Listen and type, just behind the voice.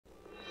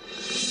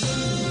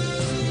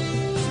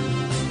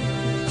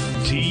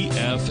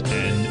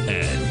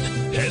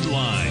TFNN.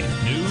 Headline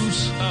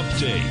News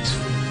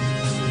Update.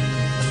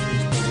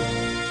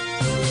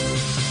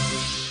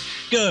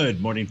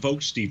 Good morning,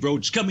 folks. Steve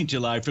Rhodes coming to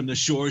you live from the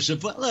shores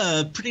of,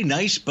 pretty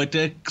nice but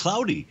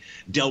cloudy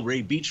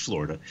Delray Beach,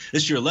 Florida.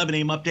 This is your 11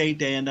 a.m.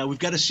 update, and we've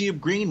got a sea of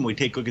green when we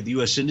take a look at the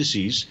U.S.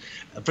 indices.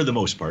 For the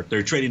most part,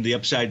 they're trading to the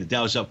upside. The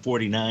Dow's up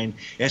 49,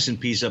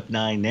 S&P's up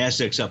 9,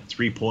 Nasdaq's up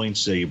 3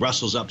 points, the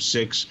Russell's up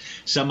 6,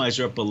 semis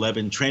are up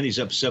 11, Tranny's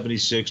up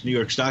 76, New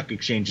York Stock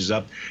Exchange is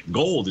up.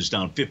 Gold is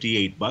down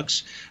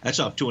 $58. That's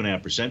off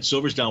 2.5%.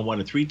 Silver's down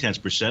 1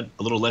 3/10%,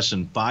 a little less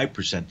than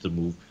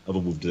 5% of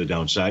a move to the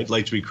downside.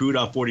 Light sweet crude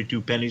off 42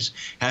 pennies,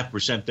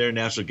 0.5% there.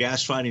 Natural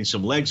gas finding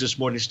some legs this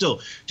morning,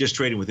 still just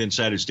trading with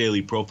inside its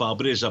daily profile,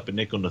 but it is up a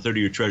nickel. And the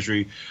 30-year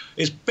Treasury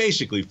is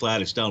basically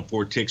flat. It's down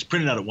 4 ticks,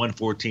 printed out at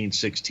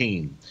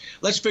 114.16.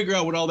 Let's figure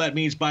out what all that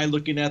means by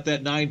looking at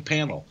that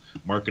 9-panel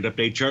market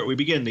update chart. We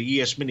begin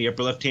the ES Mini,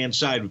 upper left-hand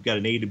side. We've got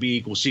an A to B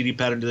equals CD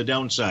pattern to the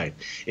downside.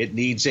 It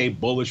needs a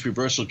bullish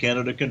reversal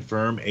candle to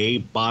confirm a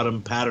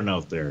bottom pattern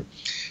out there.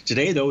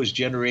 Today, though, is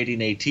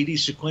generating a TD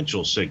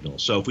sequential signal.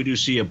 So if we do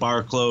see a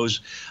bar close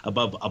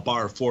above a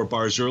bar 4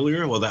 bars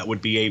earlier, well, that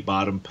would be a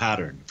bottom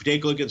pattern. If we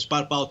take a look at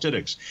spot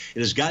volatilics, it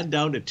has gotten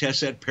down to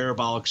test that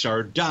parabolic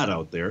SAR dot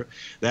out there.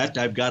 That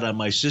I've got on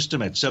my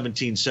system at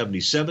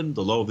 1777,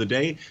 the low of the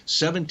day,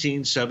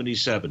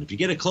 1777. If you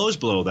get a close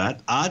below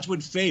that, odds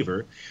would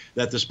favor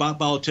that the spot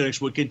volatilics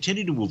would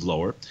continue to move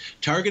lower.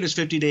 Target is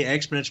 50-day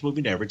exponential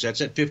moving average.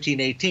 That's at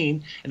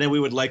 1518, and then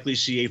we would likely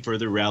see a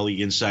further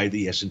rally inside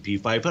the S&P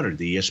 500,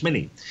 the ES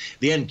Mini.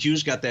 The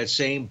NQ's got that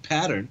same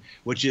pattern,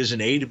 which is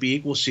an A to B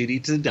equals CD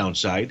to the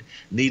downside,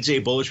 needs a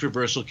bullish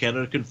reversal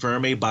candle to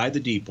confirm a buy the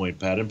D point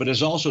pattern, but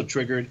has also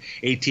triggered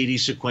a TD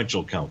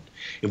sequential count.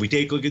 If we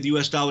take a look at the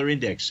U.S. dollar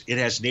index, it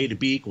has an A to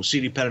B equals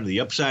CD pattern to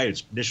the upside,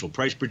 its initial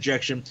price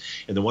projection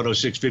in the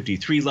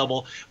 106.53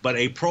 level, but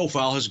a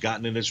profile has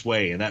gotten in its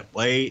way, and that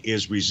way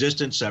is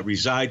resistance that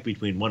resides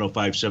between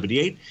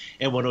 105.78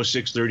 and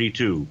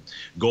 106.32.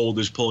 Gold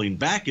is pulling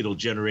back. It'll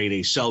generate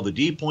a sell the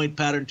D point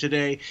pattern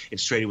today.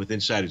 It's trading with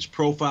inside its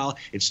profile.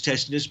 It's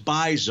testing its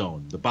buy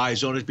zone. The buy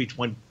zone is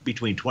between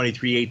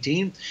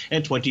 23.18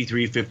 and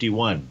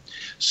 23.51.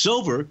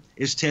 Silver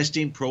is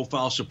testing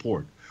profile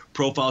support.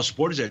 Profile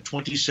support is at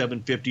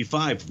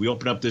 27.55. If we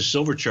open up this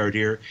silver chart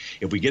here,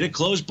 if we get it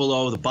closed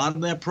below the bottom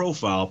of that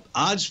profile,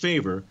 odds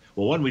favor,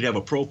 well, one, we'd have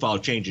a profile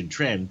change in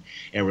trend,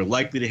 and we're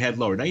likely to head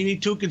lower. Now, you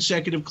need 2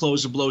 consecutive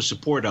closes below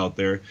support out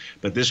there,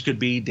 but this could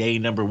be day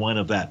number 1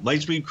 of that.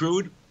 Light sweet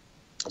crude,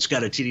 it's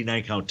got a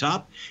TD9 count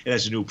top. It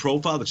has a new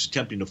profile that's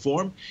attempting to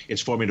form.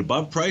 It's forming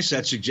above price.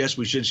 That suggests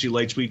we should see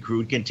light sweet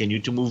crude continue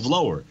to move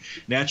lower.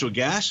 Natural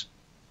gas,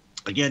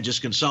 again,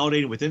 just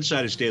consolidating with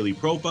inside its daily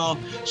profile.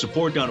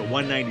 Support down at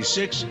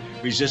 196,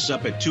 resists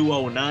up at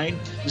 209.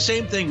 The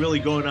same thing really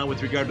going on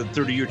with regard to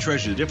the 30-year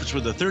Treasury. The difference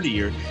with the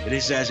 30-year,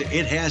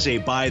 it has a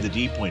buy the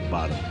D point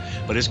bottom,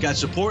 but it's got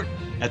support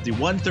at the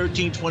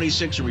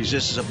 113.26 and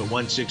resistance up at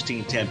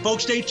 116.10.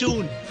 Folks, stay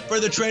tuned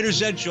for the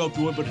Trader's Edge show if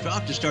you would, but if you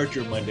have to start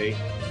your Monday,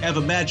 have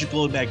a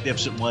magical and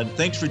magnificent one.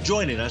 Thanks for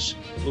joining us.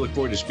 We'll look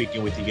forward to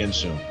speaking with you again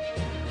soon.